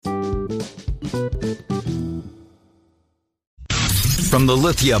From the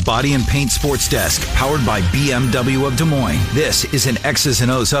Lithia Body and Paint Sports Desk, powered by BMW of Des Moines, this is an X's and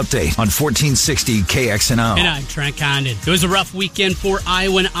O's update on 1460 KXNO. And I'm Trent Condon. It was a rough weekend for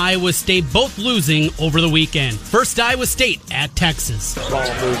Iowa and Iowa State, both losing over the weekend. First, Iowa State at Texas. Ball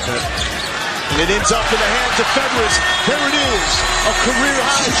movement. And it ends up in the hands of Febres. There it is. A career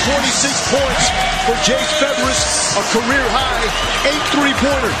high 26 points for Jake Febres. A career high 8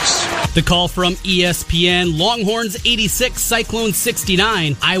 3-pointers. The call from ESPN, Longhorns 86, Cyclones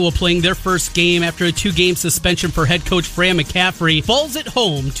 69. Iowa playing their first game after a 2-game suspension for head coach Fran McCaffrey falls at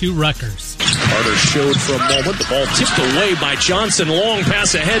home to Rutgers. Carter showed for a moment. The ball tipped away by Johnson. Long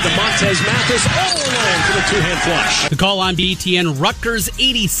pass ahead to Montez Mathis. All alone for the two-hand flush. The call on BTN, Rutgers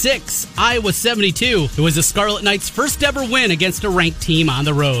 86, Iowa 72. It was the Scarlet Knights' first ever win against a ranked team on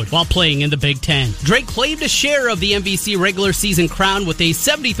the road while playing in the Big Ten. Drake claimed a share of the MVC regular season crown with a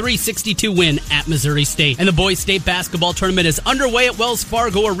 73-62 win at Missouri State. And the boys' state basketball tournament is underway at Wells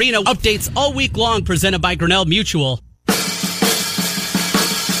Fargo Arena. Updates all week long presented by Grinnell Mutual.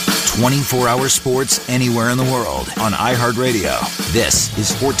 24-hour sports anywhere in the world on iHeartRadio. This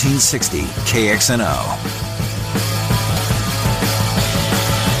is 1460 KXNO.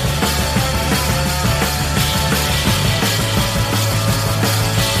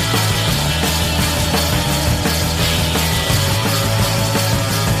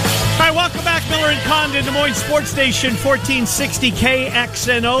 Miller and Condon, Des Moines Sports Station, 1460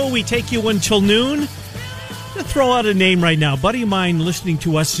 KXNO. We take you until noon. I'm going to throw out a name right now. Buddy of mine listening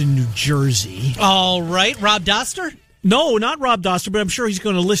to us in New Jersey. All right, Rob Doster? No, not Rob Doster, but I'm sure he's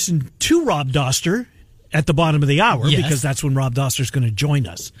going to listen to Rob Doster at the bottom of the hour, yes, because that's when Rob Doster's going to join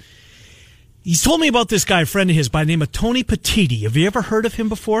us. He's told me about this guy, a friend of his, by the name of Tony Petitti. Have you ever heard of him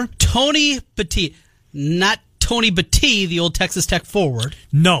before? Tony Petitti. Not Tony Battie, the old Texas Tech forward.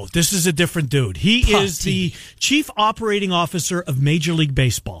 No, this is a different dude. He is the chief operating officer of Major League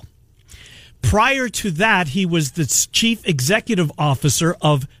Baseball. Prior to that, he was the chief executive officer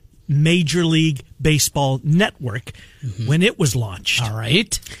of Major League Baseball Network when it was launched. All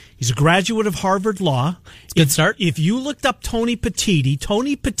right. He's a graduate of Harvard Law. Good start. If you looked up Tony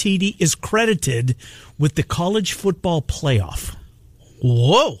Petitti is credited with the college football playoff.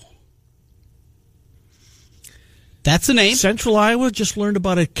 Whoa. That's a name. Central Iowa just learned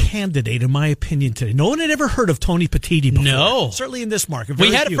about a candidate, in my opinion, today. No one had ever heard of Tony Petitti before. No. Certainly in this market.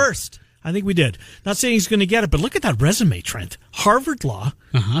 We had it first. I think we did. Not saying he's going to get it, but look at that resume, Trent. Harvard Law.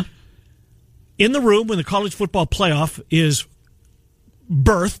 In the room when the college football playoff is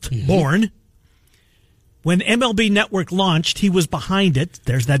birthed, born. When MLB Network launched, he was behind it.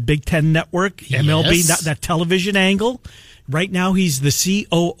 There's that Big Ten Network, yes. MLB, that television angle. Right now, he's the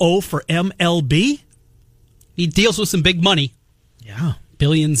COO for MLB. He deals with some big money. Yeah.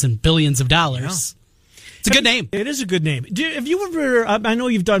 Billions and billions of dollars. Yeah. It's a good name. It is a good name. Have you ever, I know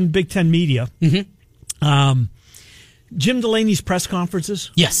you've done Big Ten media. Jim Delaney's press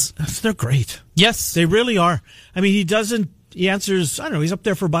conferences? Yes. They're great. Yes. They really are. I mean, he answers, I don't know, he's up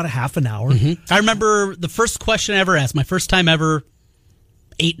there for about a half an hour. I remember the first question I ever asked, my first time ever,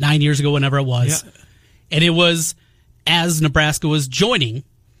 8-9 years ago, whenever it was. Yeah. And it was as Nebraska was joining.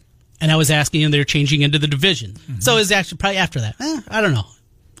 And I was asking them, they're changing into the division. So it was actually probably after that. I don't know.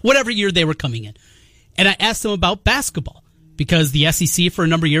 Whatever year they were coming in. And I asked them about basketball. Because the SEC, for a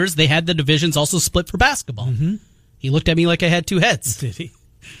number of years, they had the divisions also split for basketball. He looked at me like I had two heads. Did he?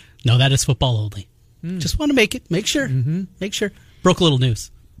 No, that is football only. Just want to make sure. Make sure. Broke a little news.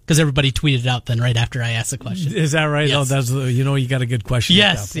 Because everybody tweeted it out then right after I asked the question. Is that right? Yes. Oh, that's you got a good question.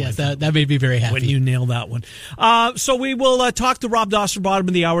 Yes, that made me very happy. When you nail that one. So we will talk to Rob Doster bottom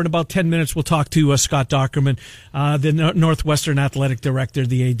of the hour. In about 10 minutes, we'll talk to Scott Dockerman, the Northwestern Athletic Director,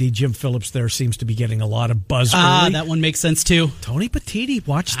 the AD. Jim Phillips there seems to be getting a lot of buzz early. That one makes sense too. Tony Petitti,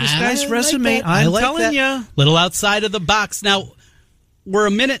 watch this guy's resume. Like I'm telling you. Little outside of the box. Now, we're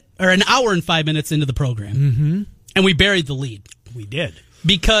an hour and 5 minutes into the program. And we buried the lead. We did.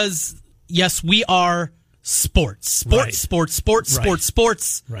 Because yes, we are sports. Right. Sports.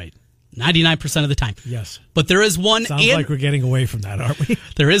 Right. 99% of the time. Yes. But there is one. Sounds like we're getting away from that, aren't we?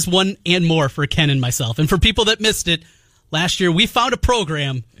 There is one and more for Ken and myself. And for people that missed it, last year we found a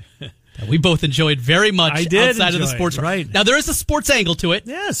program that we both enjoyed very much outside of the sports. Right. Now, there is a sports angle to it.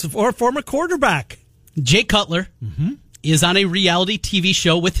 Yes, or a former quarterback. Jay Cutler is on a reality TV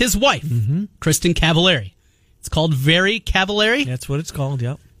show with his wife, Kristen Cavallari. It's called Very Cavallari. That's what it's called,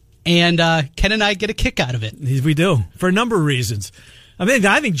 yep. And Ken and I get a kick out of it. We do, for a number of reasons. I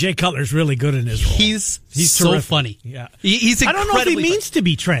think Jay Cutler's really good in his role. He's so terrific. Funny. Yeah, he's I don't know if he means to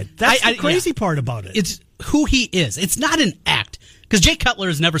be, Trent. That's the crazy part about it. It's who he is. It's not an act. Because Jay Cutler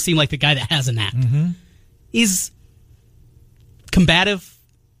has never seemed like the guy that has an act. He's combative,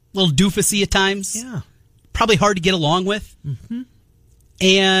 a little doofusy at times. Yeah. Probably hard to get along with. Mm-hmm.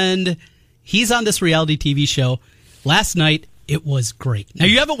 And he's on this reality TV show. Last night, it was great. Now,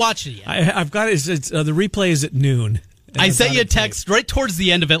 you haven't watched it yet. I've got it. The replay is at noon. I sent you a text right towards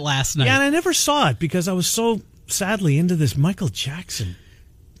the end of it last night. Yeah, and I never saw it because I was so sadly into this Michael Jackson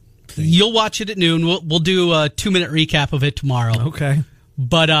thing. You'll watch it at noon. We'll do a 2-minute recap of it tomorrow. Okay.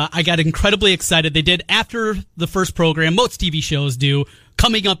 But I got incredibly excited. They did after the first program. Most TV shows do.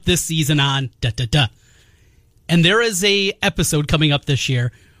 Coming up this season on da-da-da. And there is a episode coming up this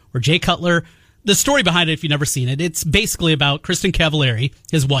year where Jay Cutler, the story behind it, if you've never seen it, it's basically about Kristen Cavallari,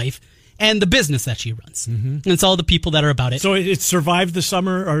 his wife, and the business that she runs. Mm-hmm. And it's all the people that are about it. So it survived the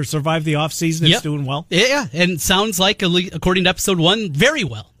summer or survived the off season. It's doing well. Yeah, and it sounds like, according to episode 1, very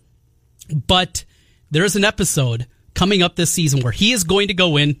well. But there is an episode coming up this season where he is going to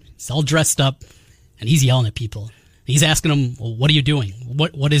go in, he's all dressed up, and he's yelling at people. He's asking them, well, what are you doing?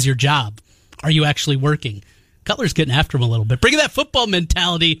 What is your job? Are you actually working? Cutler's getting after him a little bit. Bringing that football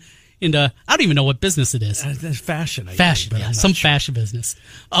mentality into, I don't even know what business it is. Fashion. Fashion, yeah. Some fashion business.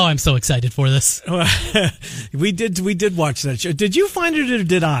 Oh, I'm so excited for this. We did watch that show. Did you find it or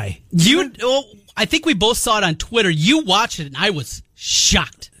did I? I think we both saw it on Twitter. You watched it, and I was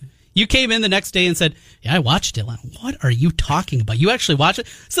shocked. You came in the next day and said, yeah, I watched it. Like, what are you talking about? You actually watched it?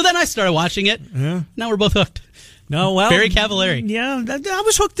 So then I started watching it. Yeah. Now we're both hooked. No, well, Barry Cavallari. Yeah, I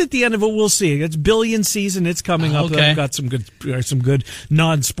was hooked at the end of it. We'll see. It's billion season. It's coming up. Okay. I've got some good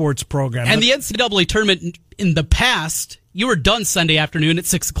non-sports program. And the NCAA tournament in the past, you were done Sunday afternoon at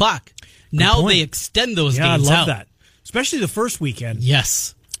 6:00. Now they extend those games out. Yeah, I love that, especially the first weekend.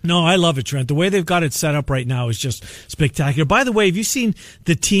 Yes. No, I love it, Trent. The way they've got it set up right now is just spectacular. By the way, have you seen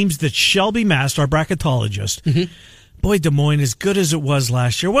the teams that Shelby Mast, our bracketologist? Mm-hmm. Boy, Des Moines, as good as it was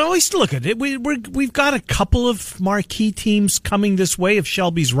last year. Well, we still look at it. We've got a couple of marquee teams coming this way, if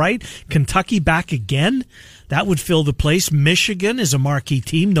Shelby's right. Kentucky back again. That would fill the place. Michigan is a marquee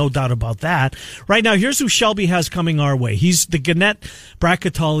team, no doubt about that. Right now, here's who Shelby has coming our way. He's the Gannett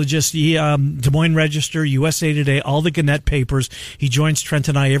bracketologist, Des Moines Register, USA Today, all the Gannett papers. He joins Trent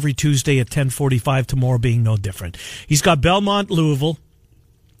and I every Tuesday at 10:45, tomorrow being no different. He's got Belmont, Louisville.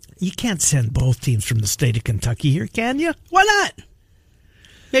 You can't send both teams from the state of Kentucky here, can you? Why not?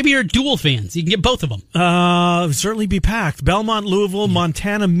 Maybe you're dual fans. You can get both of them. Certainly be packed. Belmont, Louisville,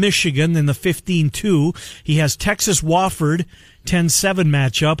 Montana, Michigan in the 15-2. He has Texas, Wofford, 10-7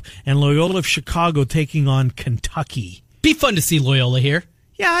 matchup, and Loyola of Chicago taking on Kentucky. Be fun to see Loyola here.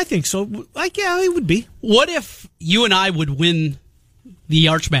 Yeah, I think so. Yeah, it would be. What if you and I would win the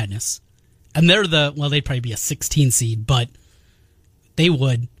Arch Madness? And they'd probably be a 16 seed, but they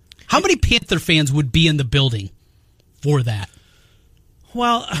would. How many Panther fans would be in the building for that?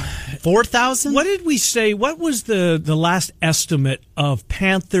 Well, 4,000? What did we say? What was the last estimate of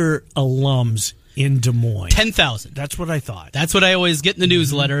Panther alums in Des Moines? 10,000. That's what I thought. That's what I always get in the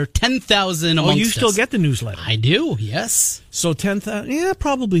newsletter. 10,000 amongst us. Oh, you still get the newsletter? I do, yes. So 10,000, yeah,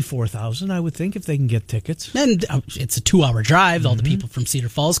 probably 4,000, I would think, if they can get tickets. And it's a 2-hour drive, all the people from Cedar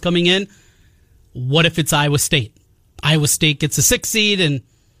Falls coming in. What if it's Iowa State? Iowa State gets a 6 seed and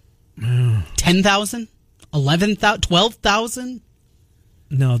 10,000? 11,000? 12,000?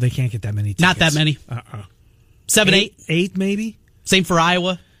 No, they can't get that many tickets. Not that many. 7, 8? 8, maybe? Same for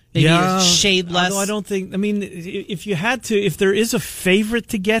Iowa? Maybe a shade less? I don't think, if you had to, if there is a favorite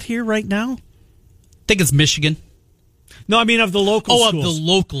to get here right now? I think it's Michigan. No, I mean of the local schools. Of the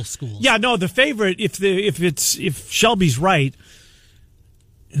local schools. Yeah, no, the favorite, if Shelby's right,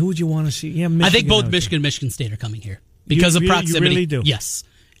 who would you want to see? Yeah, Michigan, I think both Michigan and Michigan State are coming here because of proximity. You really do? Yes.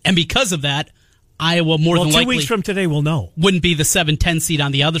 And because of that, Iowa more than likely 2 weeks from today we'll know. Wouldn't be the 7-10 seed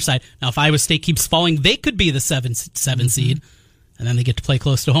on the other side. Now, if Iowa State keeps falling, they could be the 7 seed, and then they get to play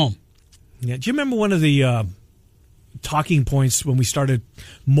close to home. Yeah. Do you remember one of the talking points when we started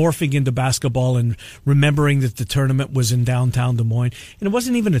morphing into basketball and remembering that the tournament was in downtown Des Moines? And it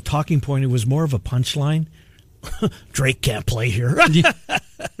wasn't even a talking point; it was more of a punchline. Drake can't play here.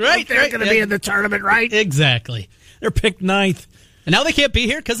 Right, they're going to be in the tournament, right? Exactly. They're picked 9th. And now they can't be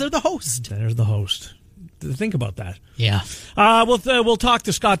here because they're the host. They're the host. Think about that. Yeah. We'll talk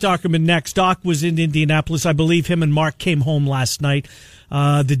to Scott Dockerman next. Doc was in Indianapolis. I believe him and Mark came home last night.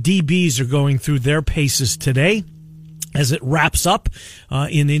 The DBs are going through their paces today as it wraps up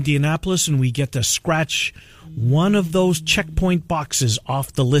in Indianapolis, and we get to scratch one of those checkpoint boxes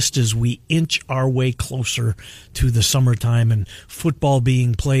off the list as we inch our way closer to the summertime and football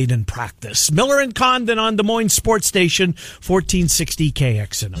being played in practice. Miller and Condon on Des Moines Sports Station, 1460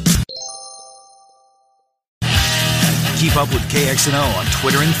 KXNO. Keep up with KXNO on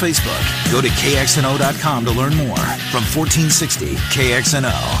Twitter and Facebook. Go to KXNO.com to learn more. From 1460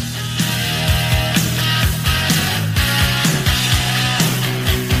 KXNO.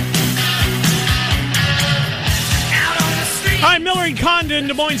 All right, Miller and Condon,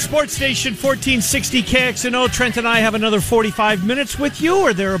 Des Moines Sports Station, 1460 KXNO. Trent and I have another 45 minutes with you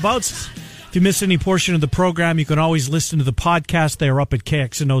or thereabouts. If you miss any portion of the program, you can always listen to the podcast. They are up at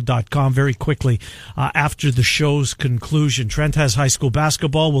KXNO.com very quickly after the show's conclusion. Trent has high school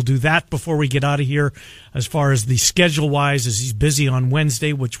basketball. We'll do that before we get out of here as far as the schedule-wise, as he's busy on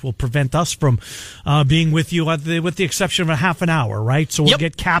Wednesday, which will prevent us from being with you with the exception of a half an hour, right? So we'll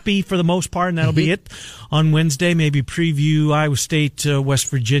get Cappy for the most part, and that'll be it on Wednesday. Maybe preview Iowa State, West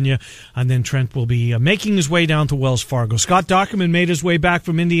Virginia, and then Trent will be making his way down to Wells Fargo. Scott Dockerman made his way back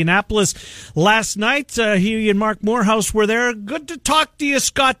from Indianapolis last night. He and Mark Morehouse were there. Good to talk to you,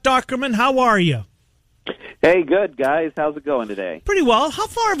 Scott Dockerman. How are you? Hey, good, guys. How's it going today? Pretty well. How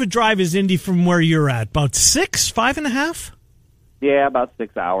far of a drive is Indy from where you're at? About 5.5? Yeah, about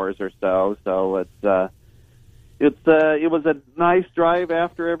 6 hours or so. So it was a nice drive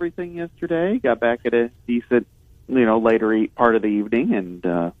after everything yesterday. Got back at a decent, later part of the evening, and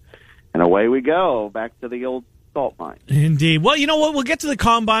away we go back to the old salt mine. Indeed. Well, you know what? We'll get to the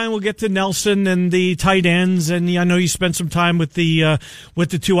combine. We'll get to Nelson and the tight ends. And I know you spent some time with the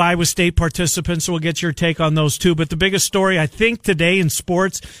two Iowa State participants, so we'll get your take on those too. But the biggest story, I think, today in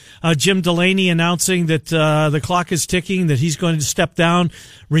sports, Jim Delaney announcing that the clock is ticking, that he's going to step down,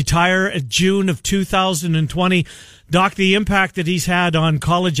 retire at June of 2020. Doc, the impact that he's had on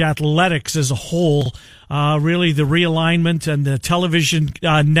college athletics as a whole, really the realignment and the television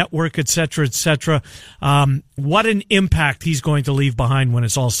network, et cetera, et cetera. What an impact he's going to leave behind when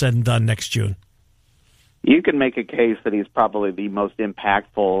it's all said and done next June. You can make a case that he's probably the most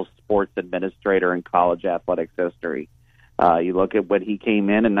impactful sports administrator in college athletics history. You look at when he came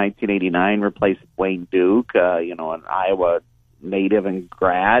in 1989, replaced Wayne Duke, an Iowa native and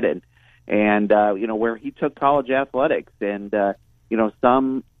grad, and where he took college athletics, and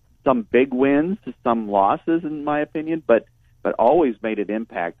some big wins, some losses, in my opinion, but always made an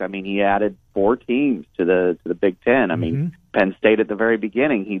impact. I mean, he added 4 teams to the Big Ten. I mean, Penn State at the very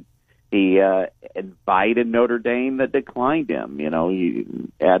beginning, he invited Notre Dame that declined him.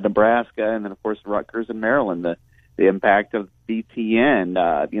 You add Nebraska, and then of course Rutgers and Maryland. The impact of BTN.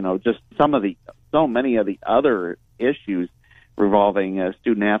 Just so many of the other issues revolving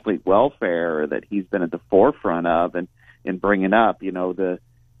student athlete welfare that he's been at the forefront of and bringing up.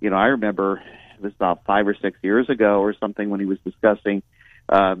 I remember it was about 5 or 6 years ago or something when he was discussing,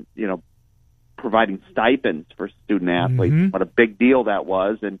 providing stipends for student athletes. What a big deal that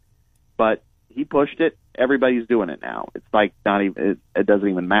was, but he pushed it. Everybody's doing it now. It's like not even it doesn't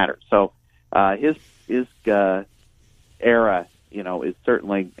even matter. So his era, is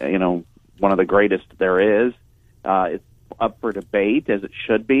certainly one of the greatest there is. It's up for debate, as it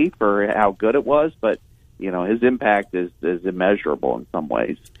should be, for how good it was, but his impact is immeasurable in some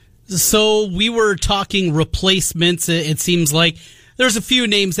ways. So we were talking replacements. It seems like there's a few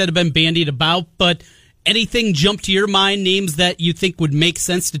names that have been bandied about, but anything jump to your mind, names that you think would make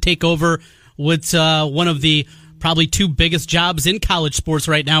sense to take over what's one of the probably 2 biggest jobs in college sports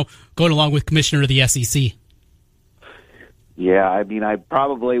right now, going along with commissioner of the SEC? Yeah, I mean, I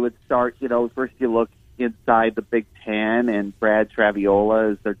probably would start, first you look inside the Big Ten, and Brad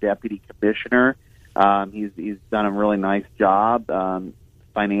Traviola is their deputy commissioner. He's done a really nice job.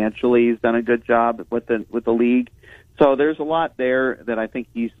 Financially, he's done a good job with the league. So there's a lot there that I think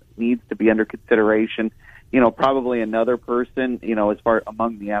he needs to be under consideration. Probably another person, as far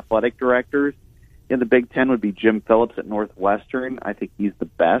among the athletic directors in the Big Ten would be Jim Phillips at Northwestern. I think he's the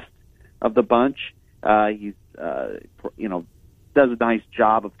best of the bunch. He's does a nice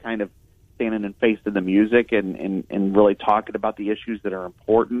job of kind of standing and facing the music and really talking about the issues that are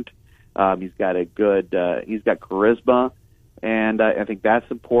important. He's got charisma, and I think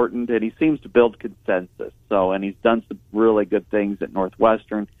that's important, and he seems to build consensus. And he's done some really good things at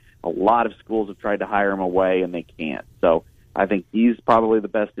Northwestern. A lot of schools have tried to hire him away, and they can't. So I think he's probably the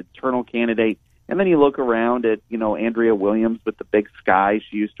best internal candidate. And then you look around at, Andrea Williams with the Big Sky.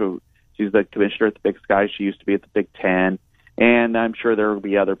 She's the commissioner at the Big Sky. She used to be at the Big Ten. And I'm sure there will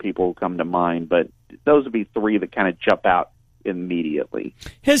be other people who come to mind, but those would be 3 that kind of jump out immediately.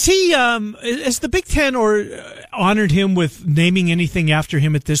 Has has the Big Ten honored him with naming anything after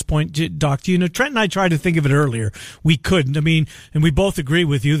him at this point, Doc? Trent and I tried to think of it earlier. We couldn't. I mean, and we both agree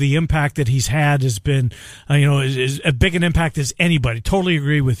with you. The impact that he's had has been, is as big an impact as anybody. Totally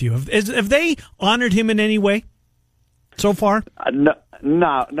agree with you. Have they honored him in any way? so far?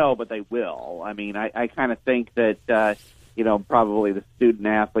 No, but they will. I mean, I kind of think that, probably the Student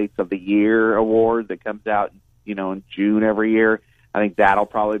Athletes of the Year award that comes out, in June every year, I think that'll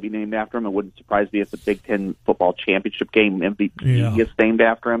probably be named after him. It wouldn't surprise me if the Big Ten football championship game MVP gets named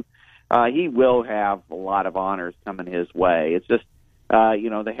after him. He will have a lot of honors coming his way. It's just,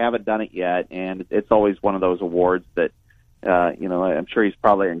 they haven't done it yet, and it's always one of those awards that, I'm sure he's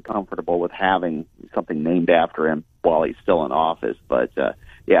probably uncomfortable with having something named after him while he's still in office. But,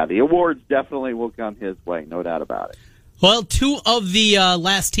 the awards definitely will come his way, no doubt about it. Well, two of the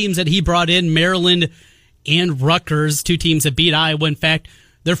last teams that he brought in, Maryland and Rutgers, two teams that beat Iowa. In fact,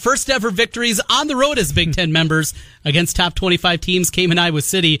 their first ever victories on the road as Big Ten members against top 25 teams came in Iowa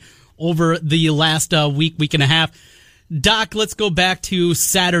City over the last week and a half. Doc, let's go back to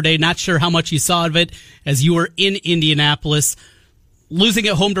Saturday. Not sure how much you saw of it as you were in Indianapolis. Losing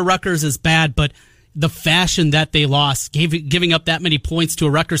at home to Rutgers is bad, but the fashion that they lost, giving up that many points to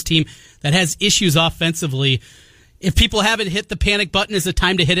a Rutgers team that has issues offensively. If people haven't hit the panic button, is it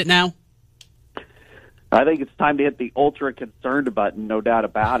time to hit it now? I think it's time to hit the ultra concerned button, no doubt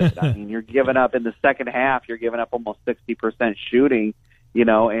about it. I mean, you're giving up in the second half, you're giving up almost 60% shooting,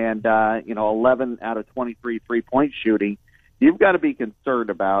 and 11 out of 23 3-point shooting. You've got to be concerned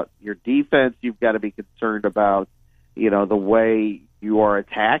about your defense. You've got to be concerned about, the way you are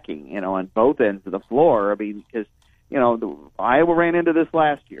attacking, on both ends of the floor. I mean, because, Iowa ran into this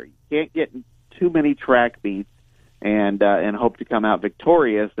last year. You can't get too many track beats and hope to come out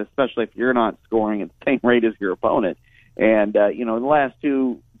victorious, especially if you're not scoring at the same rate as your opponent. And, the last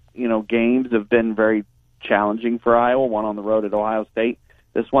two, games have been very challenging for Iowa, one on the road at Ohio State.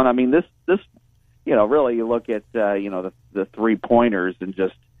 This one, I mean, this really you look at, the 3-pointers and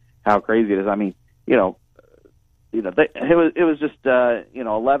just how crazy it is. I mean, it was just,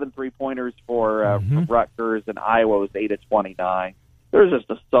 11 3-pointers for Rutgers, and Iowa was 8 of 29. There's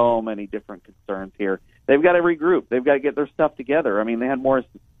just so many different concerns here. They've got to regroup. They've got to get their stuff together. I mean, they had more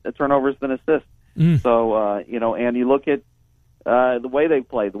turnovers than assists. So, and you look at the way they've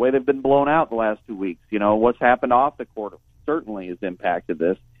played, the way they've been blown out the last 2 weeks. What's happened off the court certainly has impacted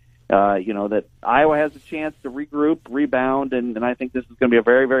this. That Iowa has a chance to regroup, rebound, and I think this is going to be a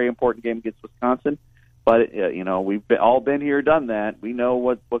very, very important game against Wisconsin. But, we've all been here, done that. We know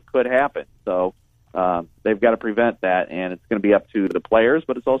what could happen. So they've got to prevent that, and it's going to be up to the players,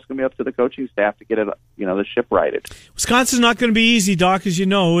 but it's also going to be up to the coaching staff to get it, the ship righted. Wisconsin's not going to be easy, Doc, as you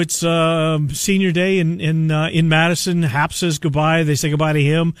know. It's senior day in Madison. Hap says goodbye. They say goodbye to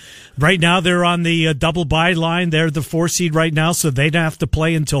him. Right now, they're on the double bye line. They're the 4 seed right now, so they'd have to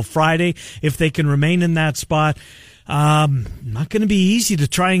play until Friday if they can remain in that spot. Not going to be easy to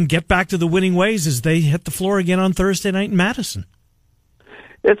try and get back to the winning ways as they hit the floor again on Thursday night in Madison.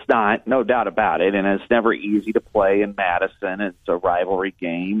 It's not, no doubt about it, and it's never easy to play in Madison. It's a rivalry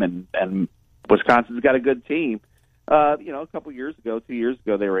game, and Wisconsin's got a good team. A couple years ago, 2 years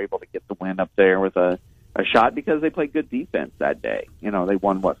ago, they were able to get the win up there with a shot because they played good defense that day. They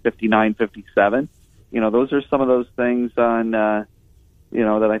won, 59-57? Those are some of those things on, that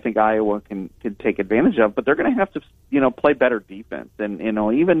I think Iowa can take advantage of, but they're going to have to, play better defense. And,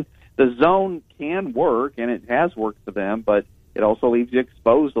 even the zone can work, and it has worked for them, but it also leaves you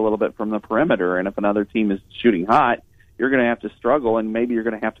exposed a little bit from the perimeter. And if another team is shooting hot, you're going to have to struggle, and maybe you're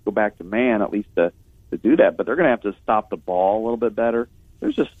going to have to go back to man at least to do that. But they're going to have to stop the ball a little bit better.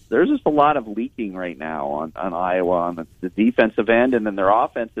 There's just a lot of leaking right now on Iowa on the defensive end, and then their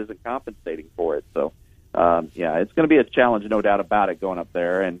offense isn't compensating for it. So, it's going to be a challenge, no doubt about it, going up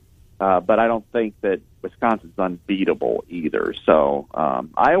there. And but I don't think that Wisconsin's unbeatable either. So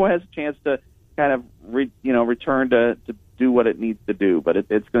Iowa has a chance to kind of return to do what it needs to do, but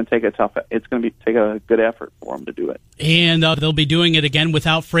it's going to take take a good effort for them to do it. And they'll be doing it again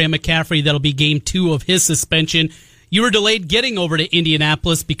without Fran McCaffrey. That'll be game 2 of his suspension. You were delayed getting over to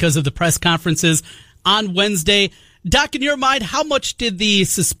Indianapolis because of the press conferences on Wednesday. Doc, in your mind, how much did the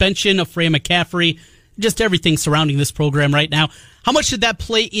suspension of Fran McCaffrey, just everything surrounding this program right now, how much did that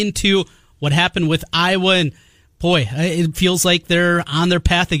play into what happened with Iowa? And boy, it feels like they're on their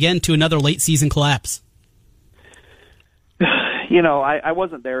path again to another late season collapse. I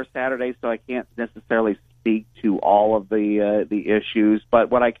wasn't there Saturday, so I can't necessarily speak to all of the issues. But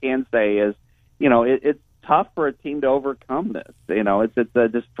what I can say is, it's tough for a team to overcome this. It's a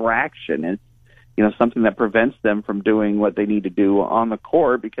distraction. It's something that prevents them from doing what they need to do on the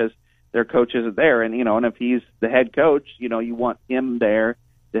court because their coach isn't there. And and if he's the head coach, you want him there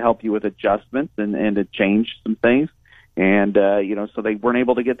to help you with adjustments and to change some things. And so they weren't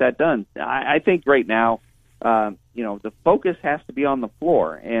able to get that done. I think right now, the focus has to be on the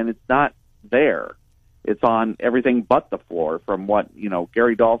floor, and it's not there. it's on everything but the floor, from what,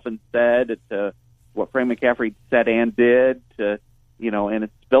 Gary Dolphin said to what Frank McCaffrey said and did to, and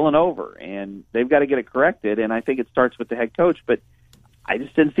it's spilling over, and they've got to get it corrected. And I think it starts with the head coach, but I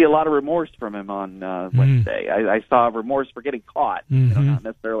just didn't see a lot of remorse from him on Wednesday. I saw remorse for getting caught, not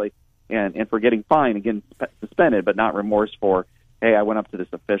necessarily, and for getting fined and getting suspended, but not remorse for, hey, I went up to this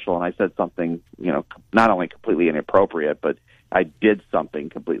official and I said something, not only completely inappropriate, but I did something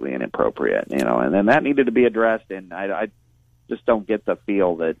completely inappropriate, and then that needed to be addressed. And I just don't get the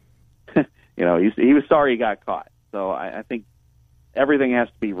feel that, he was sorry he got caught. So I think everything has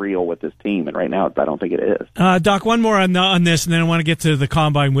to be real with this team, and right now I don't think it is. Doc, one more on this, and then I want to get to the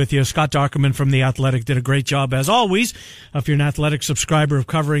Combine with you. Scott Dockerman from The Athletic did a great job, as always, if you're an Athletic subscriber, of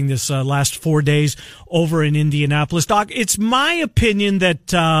covering this last 4 days over in Indianapolis. Doc, it's my opinion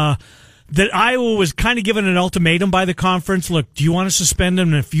that Iowa was kind of given an ultimatum by the conference. Look, do you want to suspend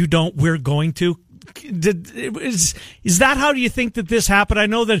him? And if you don't, we're going to. Is that how do you think that this happened? I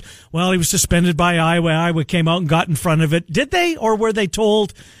know that, he was suspended by Iowa. Iowa came out and got in front of it. Did they, or were they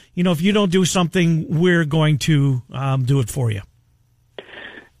told, if you don't do something, we're going to do it for you?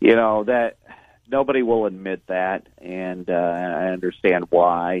 That nobody will admit that, and I understand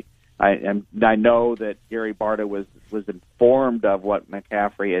why. I know that Gary Barta was informed of what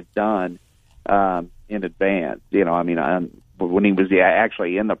McCaffrey had done in advance. When he was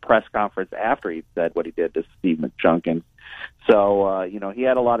actually in the press conference after he said what he did to Steve McJunkins. So, he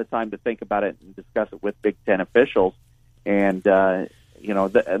had a lot of time to think about it and discuss it with Big Ten officials. And, there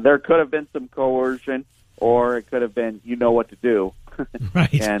could have been some coercion, or it could have been, what to do.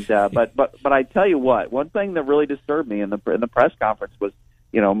 Right. And, but I tell you what, one thing that really disturbed me in the press conference was,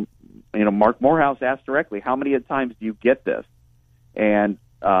 Mark Morehouse asked directly, how many times do you get this? And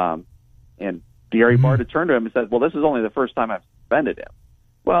Gary Barta turned to him and said, well, this is only the first time I've suspended him.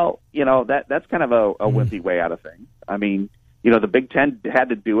 Well, that's kind of a wimpy way out of things. I mean, the Big Ten had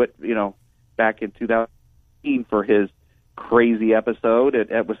to do it, back in 2018 for his crazy episode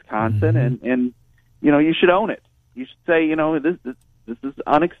at Wisconsin, and you should own it. You should say, this is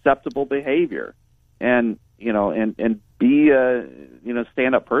unacceptable behavior, and be a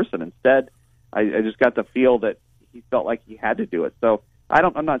stand-up person. Instead, I just got the feel that he felt like he had to do it. So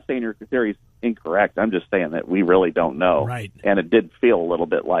I'm not saying your theory is incorrect. I'm just saying that we really don't know. Right. And it did feel a little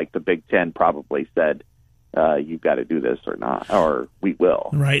bit like the Big Ten probably said, you've got to do this or not, or we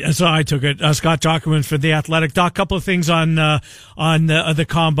will. Right. That's how I took it. Scott Dockerman for The Athletic. Doc, a couple of things on the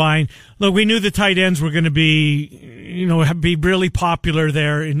Combine. Look, we knew the tight ends were going to be really popular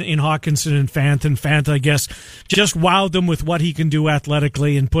there in Hawkinson and Fant. And Fant, I guess, just wowed them with what he can do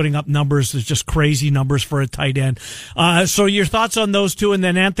athletically and putting up numbers. There's just crazy numbers for a tight end. So your thoughts on those two, and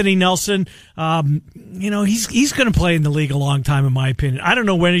then Anthony Nelson. He's going to play in the league a long time, in my opinion. I don't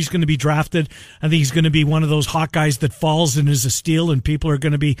know when he's going to be drafted. I think he's going to be one of those Hawkeyes that falls and is a steal, and people are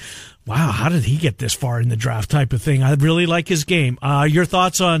going to be, wow, how did he get this far in the draft type of thing? I really like his game. Your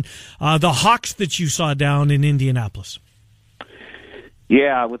thoughts on the Hawks that you saw down in Indianapolis?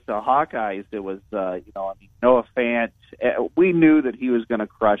 Yeah, with the Hawkeyes, it was, Noah Fant. We knew that he was going to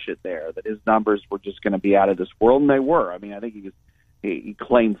crush it there, that his numbers were just going to be out of this world, and they were. I mean, I think he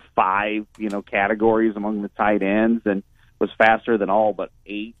claimed 5, categories among the tight ends, and was faster than all but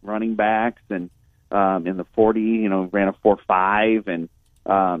 8 running backs, and in the 40, ran a 4.5, and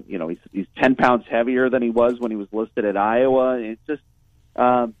he's 10 pounds heavier than he was when he was listed at Iowa. It's just,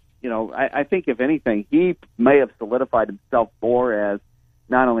 I think if anything, he may have solidified himself more as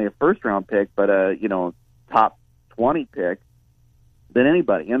not only a first-round pick, but a top 20 pick than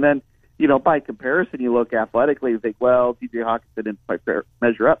anybody. And then, by comparison, you look athletically and think, well, T.J. Hawkinson didn't quite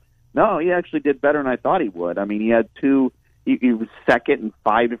measure up. No, he actually did better than I thought he would. I mean, he had 2. He was second in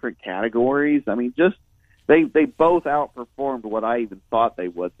 5 different categories. I mean, just they both outperformed what I even thought they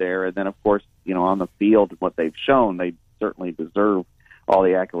would there. And then, of course, on the field, what they've shown, they certainly deserve all the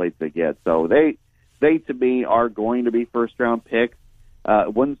accolades they get. So they to me are going to be first-round picks.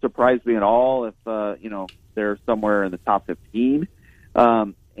 It wouldn't surprise me at all if they're somewhere in the top 15.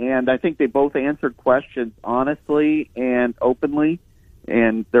 And I think they both answered questions honestly and openly.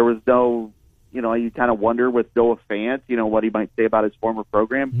 And there was no. You kind of wonder with Noah Fant, what he might say about his former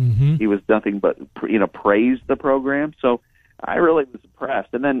program. Mm-hmm. He was nothing but, praised the program. So I really was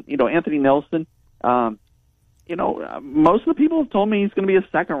impressed. And then, Anthony Nelson, most of the people have told me he's going to be a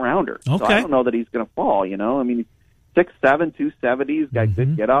second rounder. Okay. So I don't know that he's going to fall, I mean, 6'7", 270. He's got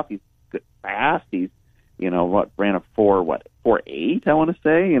good get off. He's good, fast. He's, ran a 4.8, I want to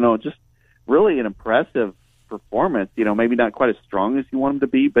say. Just really an impressive performance. Maybe not quite as strong as you want him to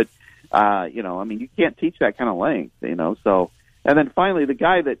be, but, I mean, you can't teach that kind of length, so And then finally, the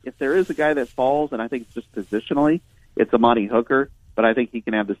guy that, if there is a guy that falls, and I think just positionally, it's Amani Hooker, but I think he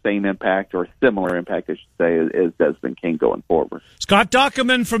can have the same impact or similar impact, I should say, as Desmond King going forward. Scott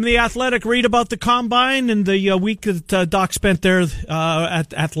Dockerman from The Athletic. Read about the Combine and the week that Doc spent there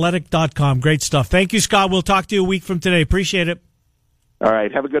at athletic.com. Great stuff. Thank you, Scott. We'll talk to you a week from today. Appreciate it. All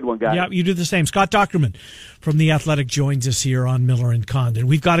right. Have a good one, guys. Yeah, you do the same. Scott Dockerman from The Athletic joins us here on Miller and Condon.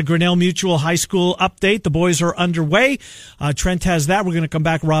 We've got a Grinnell Mutual High School update. The boys are underway. Trent has that. We're going to come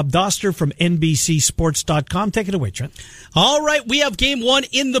back. Rob Doster from NBCSports.com. Take it away, Trent. All right. We have game one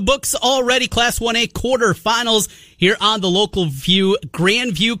in the books already. Class 1A quarterfinals here on the local view.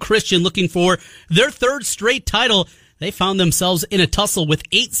 Grandview Christian looking for their third straight title. They found themselves in a tussle with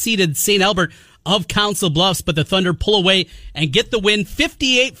 8-seeded St. Albert of Council Bluffs, but the Thunder pull away and get the win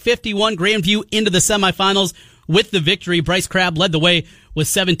 58-51. Grandview into the semifinals with the victory. Bryce Crabb led the way with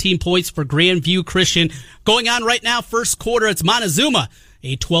 17 points for Grandview Christian. Going on right now, first quarter, it's Montezuma,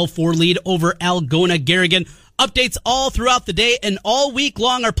 a 12-4 lead over Algona Garrigan. Updates all throughout the day and all week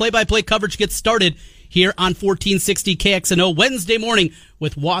long. Our play-by-play coverage gets started here on 1460 KXNO Wednesday morning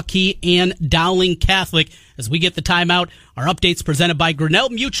with Waukee and Dowling Catholic. As we get the timeout, our updates presented by Grinnell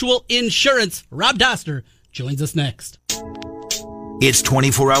Mutual Insurance. Rob Doster joins us next. It's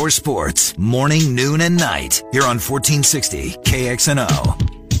 24-hour sports, morning, noon, and night, here on 1460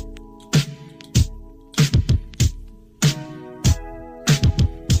 KXNO.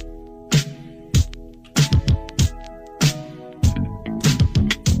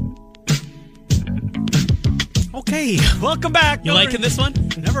 Okay, welcome back. You liking this one?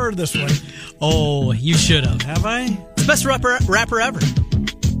 Never heard this one. Oh, you should have. Have I? It's the best rapper ever.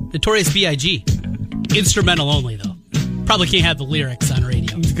 Notorious B.I.G. Instrumental only, though. Probably can't have the lyrics on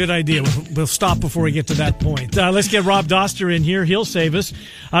radio. Good idea. We'll stop before we get to that point. Let's get Rob Doster in here. He'll save us.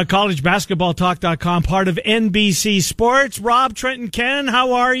 CollegeBasketballTalk.com, part of NBC Sports. Rob, Trent, and Ken,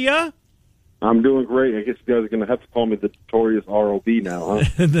 how are you? I'm doing great. I guess you guys are going to have to call me the Notorious ROB now,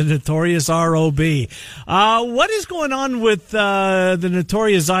 huh? The Notorious ROB. What is going on with the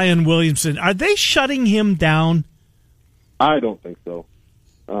Notorious Zion Williamson? Are they shutting him down? I don't think so.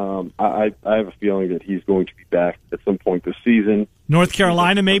 I have a feeling that he's going to be back at some point this season. North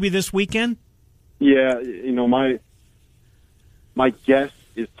Carolina maybe this weekend? Yeah, my guess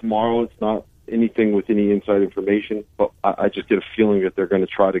is tomorrow. It's not anything with any inside information, but I just get a feeling that they're going to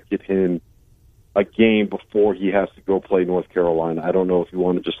try to get him a game before he has to go play North Carolina. I don't know if you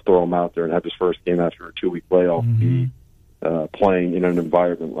want to just throw him out there and have his first game after a 2-week layoff be playing in an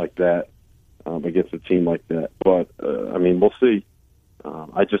environment like that against a team like that. But, we'll see.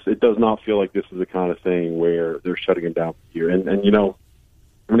 It does not feel like this is the kind of thing where they're shutting him down for a year. And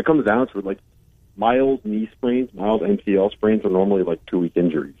when it comes down to it, like mild knee sprains, mild MCL sprains are normally like 2-week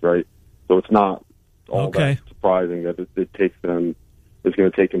injuries, right? So it's not all that surprising that it takes them. It's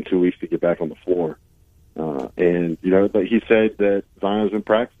going to take him 2 weeks to get back on the floor. But he said that Zion's been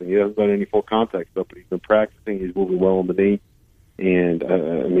practicing. He hasn't done any full contact stuff, but he's been practicing. He's moving well on the knee. And,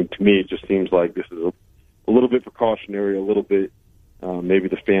 to me, it just seems like this is a little bit precautionary, a little bit maybe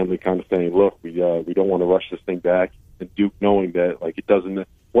the family kind of saying, look, we don't want to rush this thing back. And Duke knowing that, like, it doesn't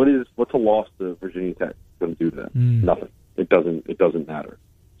 – what's a loss to Virginia Tech going to do that? Nothing. It doesn't matter.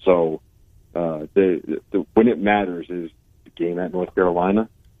 So when it matters is game at North Carolina,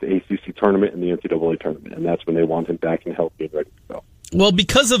 the ACC tournament, and the NCAA tournament, and that's when they want him back and healthy and ready to go. Well,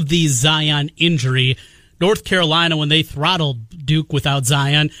 because of the Zion injury, North Carolina, when they throttled Duke without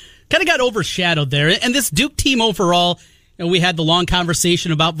Zion, kind of got overshadowed there. And this Duke team overall, we had the long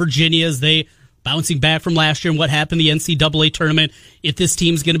conversation about Virginia as they bouncing back from last year and what happened in the NCAA tournament. If this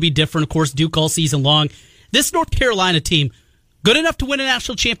team's going to be different, of course, Duke all season long. This North Carolina team, good enough to win a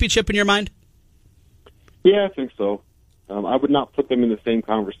national championship in your mind? Yeah, I think so. I would not put them in the same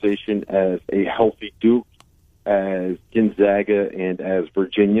conversation as a healthy Duke, as Gonzaga, and as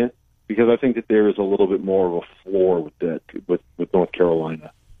Virginia, because I think that there is a little bit more of a floor with that with North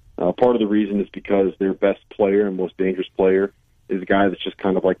Carolina. Part of the reason is because their best player and most dangerous player is a guy that's just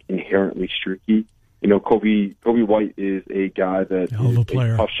kind of like inherently streaky. Kobe White is a guy that is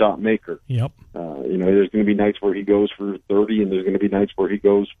a tough shot maker. Yep. There's going to be nights where he goes for 30, and there's going to be nights where he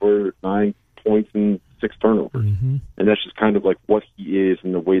goes for 9 points and 6 turnovers. Mm-hmm. And that's just kind of like what he is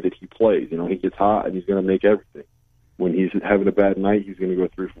and the way that he plays. He gets hot and he's going to make everything. When he's having a bad night, he's going to go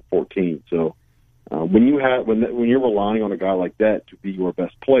 3 for 14. So when you're relying on a guy like that to be your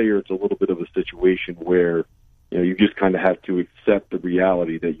best player, it's a little bit of a situation where you just kind of have to accept the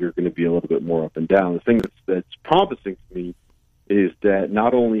reality that you're going to be a little bit more up and down. The thing that's promising to me is that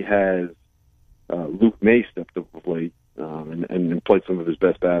not only has Luke May stepped up of late and played some of his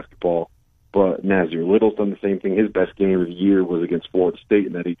best basketball, but Nazir Little's done the same thing. His best game of the year was against Florida State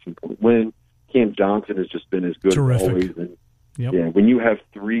in that 18-point win. Cam Johnson has just been as good Terrific. as always. And yeah, when you have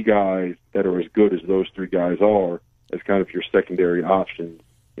three guys that are as good as those three guys are, as kind of your secondary option,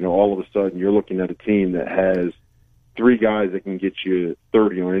 all of a sudden you're looking at a team that has three guys that can get you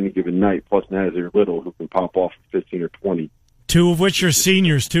 30 on any given night, plus Nazir Little, who can pop off 15 or 20. Two of which are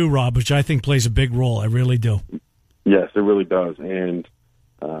seniors too, Rob, which I think plays a big role. I really do. Yes, it really does, and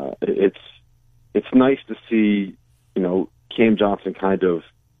it's nice to see Cam Johnson kind of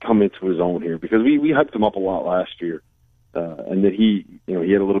come into his own here, because we hyped him up a lot last year, and that he had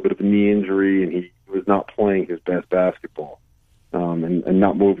a little bit of a knee injury and he was not playing his best basketball, and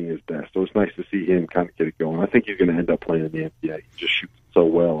not moving his best. So it's nice to see him kind of get it going. I think he's going to end up playing in the NBA. He just shoots so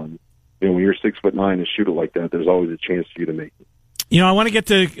well, and when you're 6'9" and shoot it like that, there's always a chance for you to make it. I want to get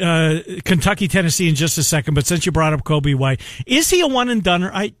to Kentucky, Tennessee in just a second, but since you brought up Kobe White, is he a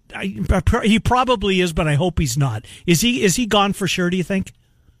one-and-doneer? He probably is, but I hope he's not. Is he gone for sure, do you think?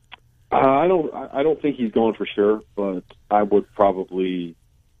 I don't think he's gone for sure, but I would probably,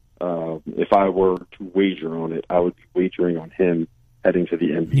 if I were to wager on it, I would be wagering on him heading to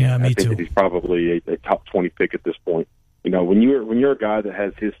the NBA. Yeah, me I think too. that he's probably a top 20 pick at this point. When you're a guy that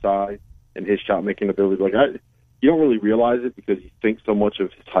has his size and his shot-making ability, you don't really realize it because you think so much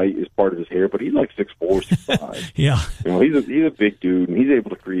of his height is part of his hair, but he's like 6'4", 6'5". Yeah. He's a big dude, and he's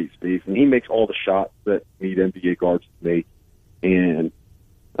able to create space, and he makes all the shots that need NBA guards to make. And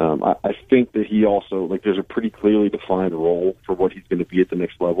I think that he also, there's a pretty clearly defined role for what he's going to be at the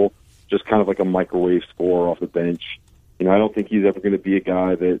next level, just kind of like a microwave scorer off the bench. I don't think he's ever going to be a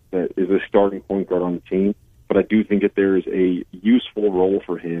guy that is a starting point guard on the team, but I do think that there is a useful role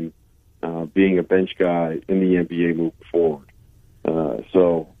for him being a bench guy in the NBA moving forward.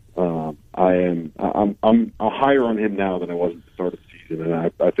 I'm higher on him now than I was at the start of the season,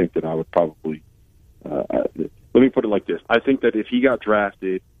 and I think that I would probably let me put it like this. I think that if he got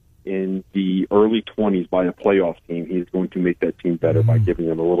drafted in the early 20s by a playoff team, he's going to make that team better by giving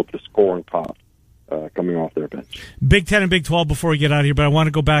them a little bit of scoring pop coming off their bench. Big 10 and Big 12 before we get out of here, but I want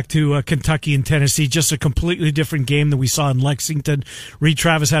to go back to Kentucky and Tennessee, just a completely different game than we saw in Lexington. Reed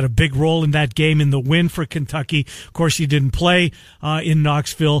Travis had a big role in that game in the win for Kentucky. Of course, he didn't play in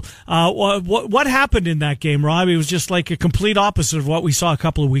Knoxville. What happened in that game, Rob? It was just like a complete opposite of what we saw a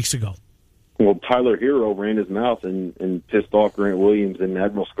couple of weeks ago. Well, Tyler Hero ran his mouth and pissed off Grant Williams and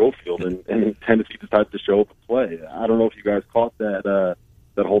Admiral Schofield, and Tennessee decided to show up and play. I don't know if you guys caught that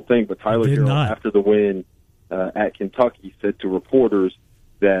whole thing, but Tyler Hero, after the win at Kentucky, said to reporters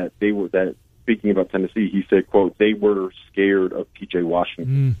that speaking about Tennessee, he said, quote, they were scared of P.J.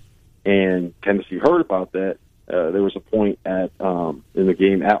 Washington. And Tennessee heard about that. There was a point in the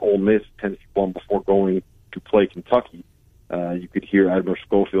game at Ole Miss, Tennessee won before going to play Kentucky. You could hear Admiral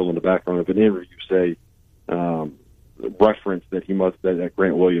Schofield in the background of an interview say, reference that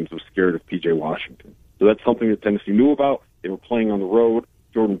Grant Williams was scared of P.J. Washington. So that's something that Tennessee knew about. They were playing on the road.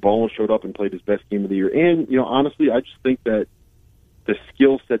 Jordan Bone showed up and played his best game of the year. And, honestly, I just think that the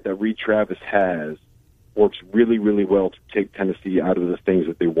skill set that Reed Travis has works really, really well to take Tennessee out of the things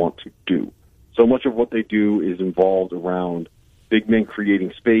that they want to do. So much of what they do is involved around big men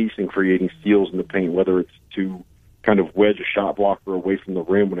creating space and creating steals in the paint, whether it's to kind of wedge a shot blocker away from the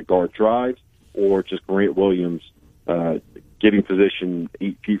rim when a guard drives, or just Grant Williams getting position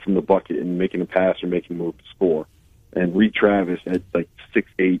 8 feet from the bucket and making a pass or making a move to score. And Reed Travis at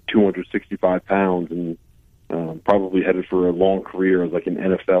 6'8", 265 pounds, and probably headed for a long career as an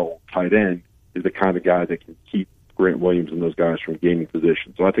NFL tight end, is the kind of guy that can keep Grant Williams and those guys from gaining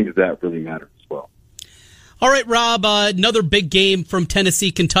position. So I think that really matters as well. All right, Rob, another big game from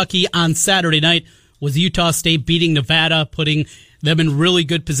Tennessee, Kentucky on Saturday night was Utah State beating Nevada, putting them in really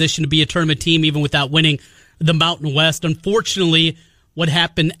good position to be a tournament team even without winning the Mountain West. Unfortunately, what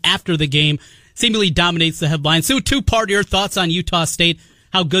happened after the game seemingly dominates the headlines. So two-part, your thoughts on Utah State,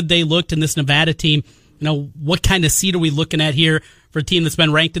 how good they looked in this Nevada team. What kind of seed are we looking at here for a team that's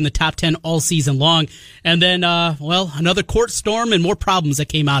been ranked in the top 10 all season long? And then, another court storm and more problems that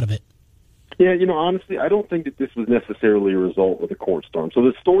came out of it. Yeah, honestly, I don't think that this was necessarily a result of the court storm. So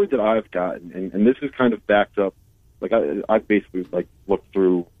the story that I've gotten, and this is kind of backed up, I basically looked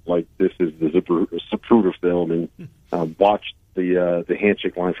through this is the Zapruder film and watched the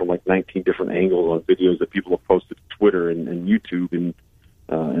handshake line from 19 different angles on videos that people have posted to Twitter and YouTube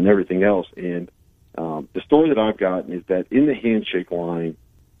and everything else. And the story that I've gotten is that in the handshake line,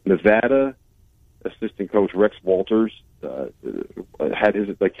 Nevada assistant coach Rex Walters had his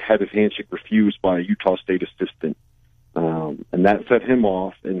handshake refused by a Utah State assistant, and that set him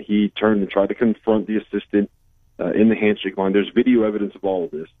off. And he turned and tried to confront the assistant in the handshake line. There's video evidence of all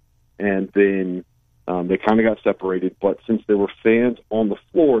of this. and then they kind of got separated. But since there were fans on the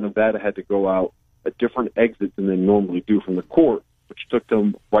floor, Nevada had to go out a different exit than they normally do from the court, which took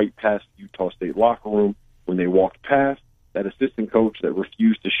them right past the Utah State locker room. When they walked past, that assistant coach that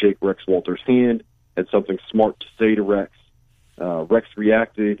refused to shake Rex Walter's hand had something smart to say to Rex. Rex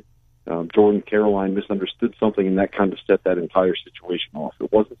reacted. Jordan Caroline misunderstood something, and that kind of set that entire situation off.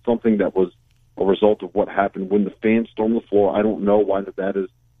 It wasn't something that was a result of what happened when the fans stormed the floor. I don't know why Nevada's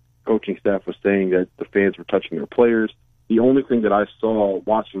coaching staff was saying that the fans were touching their players. The only thing that I saw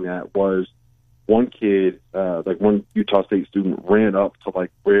watching that was one kid, one Utah State student, ran up to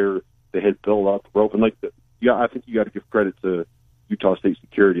where they had built up the rope, and I think you got to give credit to Utah State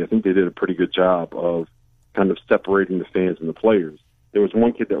security. I think they did a pretty good job of kind of separating the fans and the players. There was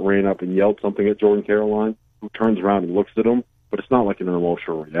one kid that ran up and yelled something at Jordan Caroline, who turns around and looks at him, but it's not like an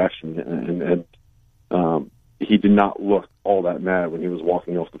emotional reaction, and he did not look all that mad when he was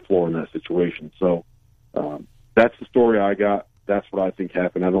walking off the floor in that situation. So that's the story I got. That's what I think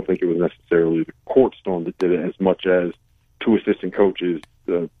happened. I don't think it was necessarily the court storm that did it as much as two assistant coaches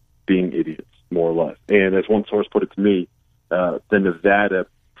being idiots, more or less. And as one source put it to me, the Nevada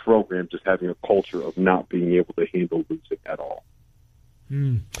program just having a culture of not being able to handle losing at all.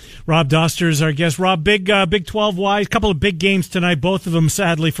 Rob Doster is our guest. Rob, Big 12-wise, couple of big games tonight, both of them,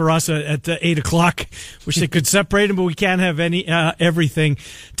 sadly, for us at 8 o'clock. Wish they could separate them, but we can't have everything.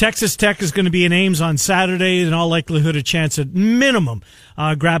 Texas Tech is going to be in Ames on Saturday. In all likelihood, a chance at minimum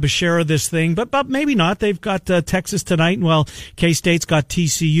grab a share of this thing, but maybe not. They've got Texas tonight, and, well, K-State's got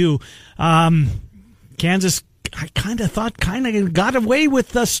TCU. Kansas, I kind of thought got away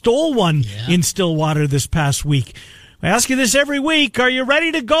with stole one in Stillwater this past week. I ask you this every week. Are you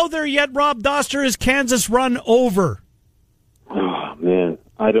ready to go there yet, Rob Doster? Is Kansas run over? Oh, man.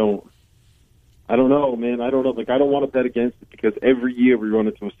 I don't know, man. I don't know. I don't want to bet against it because every year we run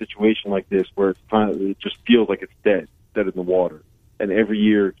into a situation like this where it just feels like it's dead in the water. And every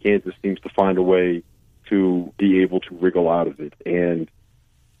year Kansas seems to find a way to be able to wriggle out of it. And,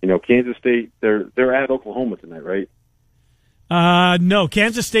 Kansas State, they're at Oklahoma tonight, right? No,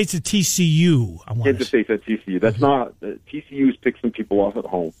 Kansas State's at TCU. Kansas State's at TCU. That's not TCU's picked some people off at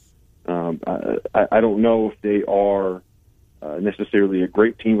home. I don't know if they are necessarily a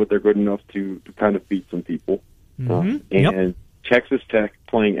great team, but they're good enough to kind of beat some people. And Texas Tech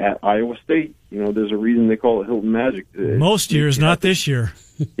playing at Iowa State. There's a reason they call it Hilton Magic. Most years, not this year.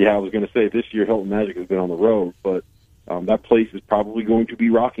 Yeah, I was going to say this year Hilton Magic has been on the road, but that place is probably going to be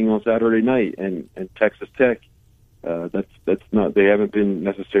rocking on Saturday night, and Texas Tech. That's not. They haven't been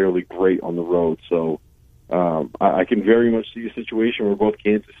necessarily great on the road, so I can very much see a situation where both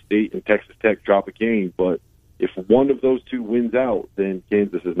Kansas State and Texas Tech drop a game. But if one of those two wins out, then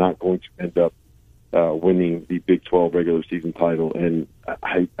Kansas is not going to end up winning the Big 12 regular season title. And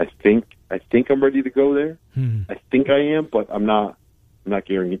I think I'm ready to go there. I think I am, but I'm not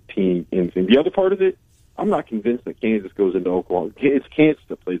guaranteeing anything. The other part of it, I'm not convinced that Kansas goes into Oklahoma. It's Kansas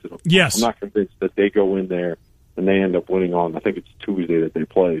that plays it. Yes, I'm not convinced that they go in there and they end up winning on. I think it's Tuesday that they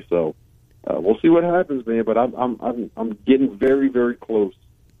play. So we'll see what happens, man. But I'm getting very, very close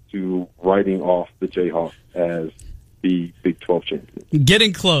to writing off the Jayhawks as the Big 12 champion.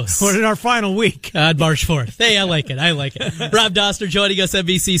 Getting close. We're in our final week. March 4th. Hey, I like it. Rob Doster joining us,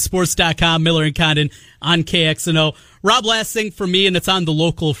 NBCSports.com, Miller and Condon on KXNO. Rob, last thing for me, and it's on the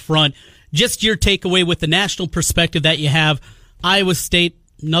local front. Just your takeaway with the national perspective that you have. Iowa State,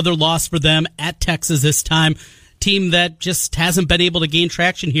 another loss for them at Texas this time. Team that just hasn't been able to gain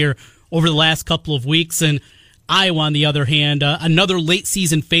traction here over the last couple of weeks. And Iowa, on the other hand, another late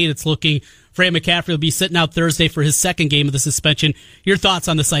season fade. It's looking Fran McCaffrey will be sitting out Thursday for his second game of the suspension. Your thoughts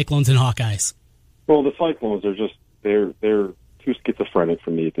on the Cyclones and Hawkeyes? Well, the Cyclones are just they're too schizophrenic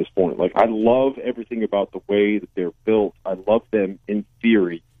for me at this point. I love everything about the way that they're built. I love them in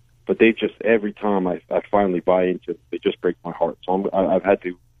theory, but they just every time I finally buy into it, they just break my heart. So I've had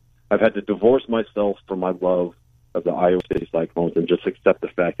to divorce myself from my love of the Iowa State Cyclones and just accept the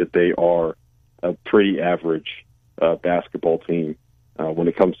fact that they are a pretty average basketball team when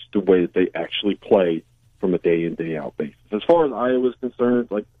it comes to the way that they actually play from a day in, day out basis. As far as Iowa is concerned,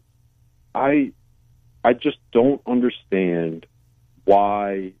 I just don't understand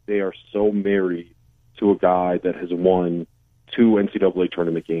why they are so married to a guy that has won 2 NCAA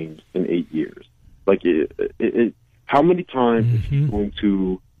tournament games in 8 years. How many times is he going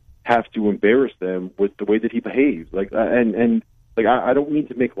to have to embarrass them with the way that he behaves? I don't mean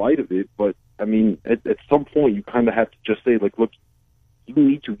to make light of it, but I mean, at some point you kind of have to just say, look, you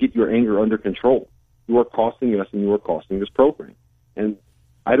need to get your anger under control. You are costing us and you are costing this program. And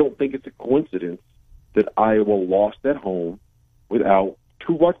I don't think it's a coincidence that Iowa lost at home without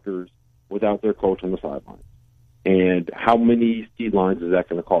to Rutgers without their coach on the sidelines. And how many seed lines is that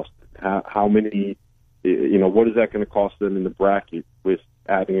going to cost them? How many, what is that going to cost them in the bracket with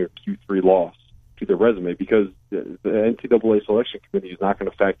adding a Q3 loss to their resume? Because the NCAA selection committee is not going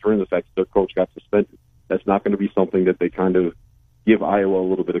to factor in the fact that their coach got suspended. That's not going to be something that they kind of give Iowa a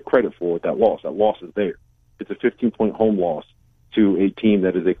little bit of credit for with that loss. That loss is there. It's a 15-point home loss to a team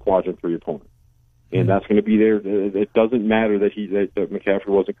that is a quadrant 3 opponent. And that's going to be there. It doesn't matter that that McCaffrey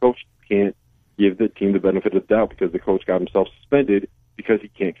wasn't coached. You can't give the team the benefit of the doubt because the coach got himself suspended because he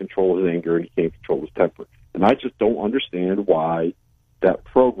can't control his anger and he can't control his temper. And I just don't understand why that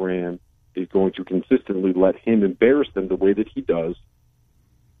program is going to consistently let him embarrass them the way that he does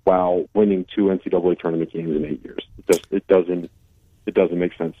while winning 2 NCAA tournament games in 8 years. It doesn't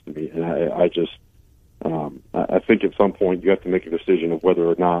make sense to me. And I think at some point you have to make a decision of whether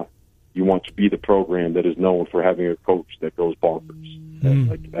or not you want to be the program that is known for having a coach that goes bonkers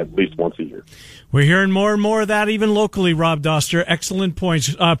at least once a year. We're hearing more and more of that even locally, Rob Doster. Excellent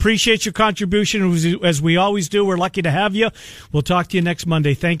points. Appreciate your contribution, as we always do. We're lucky to have you. We'll talk to you next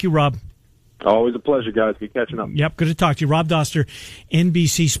Monday. Thank you, Rob. Always a pleasure, guys. Good catching up. Yep, good to talk to you. Rob Doster,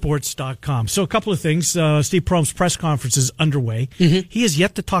 NBCSports.com. So a couple of things. Steve Prohm's press conference is underway. Mm-hmm. He has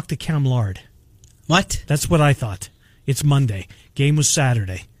yet to talk to Cam Lard. What? That's what I thought. It's Monday. Game was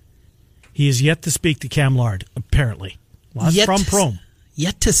Saturday. He is yet to speak to Cam Lard, apparently. Well, that's from Prohm.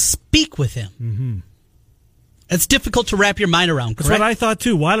 Yet to speak with him. Mm-hmm. It's difficult to wrap your mind around, correct? That's what I thought,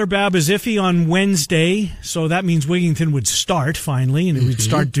 too. Weiler-Babb is iffy on Wednesday, so that means Wigington would start, finally, and it would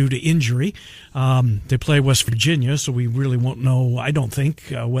start due to injury. They play West Virginia, so we really won't know, I don't think,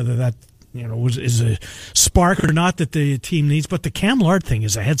 whether that is a spark or not that the team needs. But the Cam Lard thing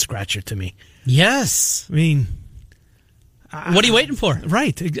is a head-scratcher to me. Yes. I mean, what are you waiting for?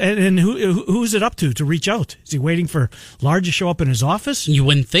 Right. And who's it up to reach out? Is he waiting for Lard to show up in his office? You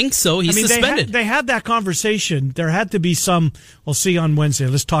wouldn't think so. He's suspended. They had that conversation. There had to be some, we'll see on Wednesday.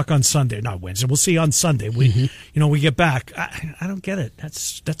 Let's talk on Sunday. Not Wednesday. We'll see on Sunday. We get back. I don't get it.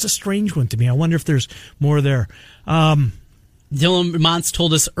 That's a strange one to me. I wonder if there's more there. Dylan Mons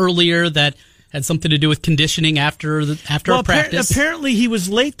told us earlier that had something to do with conditioning after practice. Apparently he was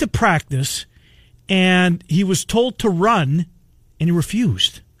late to practice. And he was told to run, and he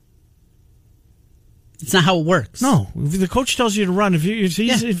refused. It's not how it works. No, if the coach tells you to run, if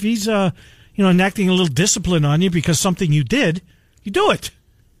he's enacting a little discipline on you because something you did, you do it.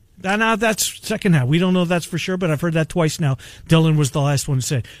 Now that's second half. We don't know if that's for sure, but I've heard that twice now. Dylan was the last one to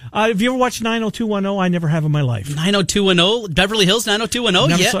say. Have you ever watched 90210? I never have in my life. 90210, Beverly Hills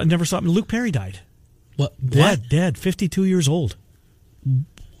 90210. Never saw him. Luke Perry died. What? Dead. 52 years old.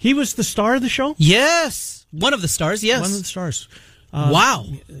 He was the star of the show? Yes. One of the stars, yes. One of the stars. Wow.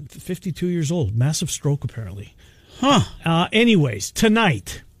 52 years old. Massive stroke, apparently. Huh. Anyways,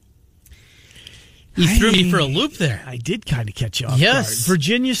 tonight. You threw me for a loop there. I did kind of catch you off guard.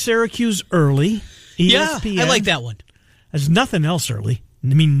 Virginia, Syracuse early. ESPN. Yeah, I like that one. There's nothing else early. I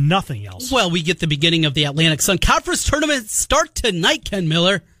mean, nothing else. Well, we get the beginning of the Atlantic Sun Conference Tournament start tonight, Ken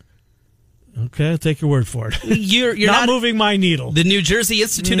Miller. Okay, I'll take your word for it. You're not moving my needle. The New Jersey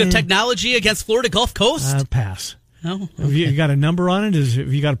Institute of Technology against Florida Gulf Coast? Pass. No? Okay. Have you got a number on it?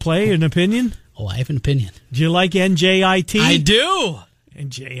 Have you got a play, an opinion? Oh, I have an opinion. Do you like NJIT? I do.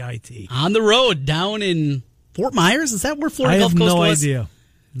 NJIT. On the road, down in Fort Myers? Is that where Florida Gulf Coast was? I have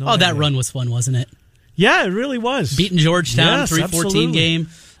no idea. That run was fun, wasn't it? Yeah, it really was. Beating Georgetown, 3-14 absolutely. game.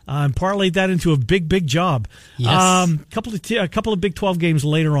 And parlayed that into a big job. Yes. A couple of Big 12 games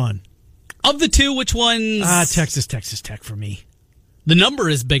later on. Of the two, which ones? Texas Tech for me. The number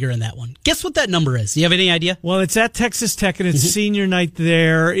is bigger in that one. Guess what that number is? Do you have any idea? Well, it's at Texas Tech, and it's senior night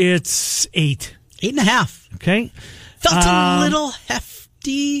there. It's 8. 8.5. Okay. Felt a little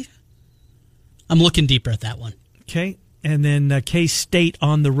hefty. I'm looking deeper at that one. Okay. And then K-State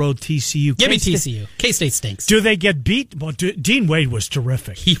on the road, TCU. Give me TCU. K-State stinks. Do they get beat? Well, Dean Wade was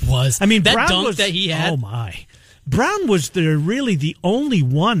terrific. He was. I mean, that Brown dunk was, that he had. Oh, my. Brown was really the only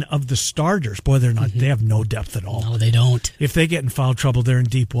one of the starters. Boy, they're not. They have no depth at all. No, they don't. If they get in foul trouble, they're in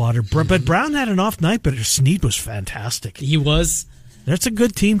deep water. But Brown had an off night, but Snead was fantastic. He was. That's a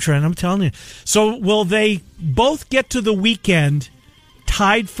good team, Trent, I'm telling you. So will they both get to the weekend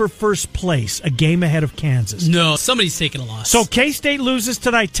tied for first place, a game ahead of Kansas? No, somebody's taking a loss. So K-State loses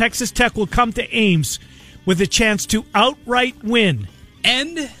tonight. Texas Tech will come to Ames with a chance to outright win.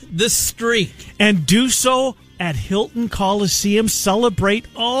 End the streak. And do so at Hilton Coliseum. Celebrate.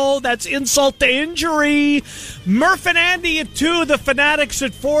 Oh, that's insult to injury. Murph and Andy at 2. The Fanatics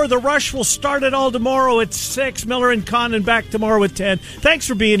at 4. The Rush will start it all tomorrow at 6. Miller and Condon back tomorrow at 10. Thanks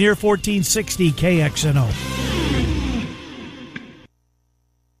for being here. 1460 KXNO.